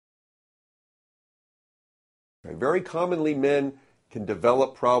Okay, very commonly, men can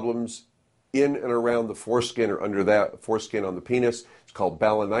develop problems in and around the foreskin or under that foreskin on the penis. It's called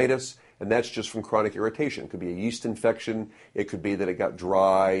balanitis, and that's just from chronic irritation. It could be a yeast infection. It could be that it got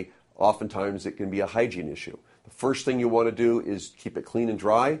dry. Oftentimes, it can be a hygiene issue. The first thing you want to do is keep it clean and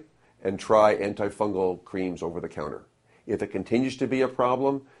dry and try antifungal creams over the counter. If it continues to be a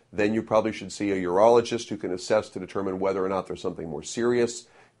problem, then you probably should see a urologist who can assess to determine whether or not there's something more serious.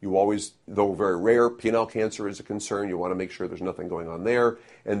 You always, though very rare, penile cancer is a concern. You want to make sure there's nothing going on there.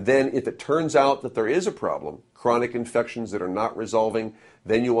 And then if it turns out that there is a problem, chronic infections that are not resolving,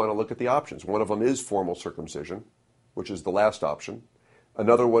 then you want to look at the options. One of them is formal circumcision, which is the last option.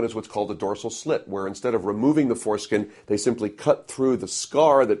 Another one is what's called a dorsal slit, where instead of removing the foreskin, they simply cut through the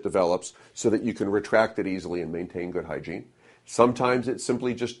scar that develops so that you can retract it easily and maintain good hygiene. Sometimes it's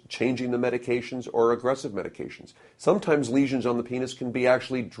simply just changing the medications or aggressive medications. Sometimes lesions on the penis can be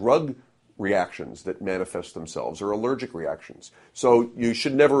actually drug reactions that manifest themselves or allergic reactions. So you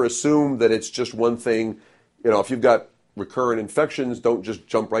should never assume that it's just one thing. If you've got recurrent infections, don't just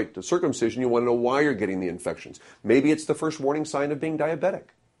jump right to circumcision. You want to know why you're getting the infections. Maybe it's the first warning sign of being diabetic.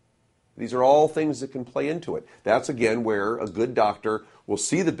 These are all things that can play into it. That's, again, where a good doctor will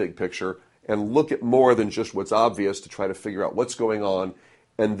see the big picture and look at more than just what's obvious to try to figure out what's going on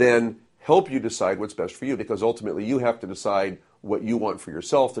and then help you decide what's best for you, because ultimately you have to decide what you want for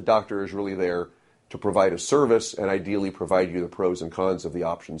yourself. The doctor is really there to provide a service and ideally provide you the pros and cons of the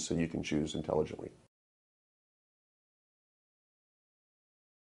options so you can choose intelligently.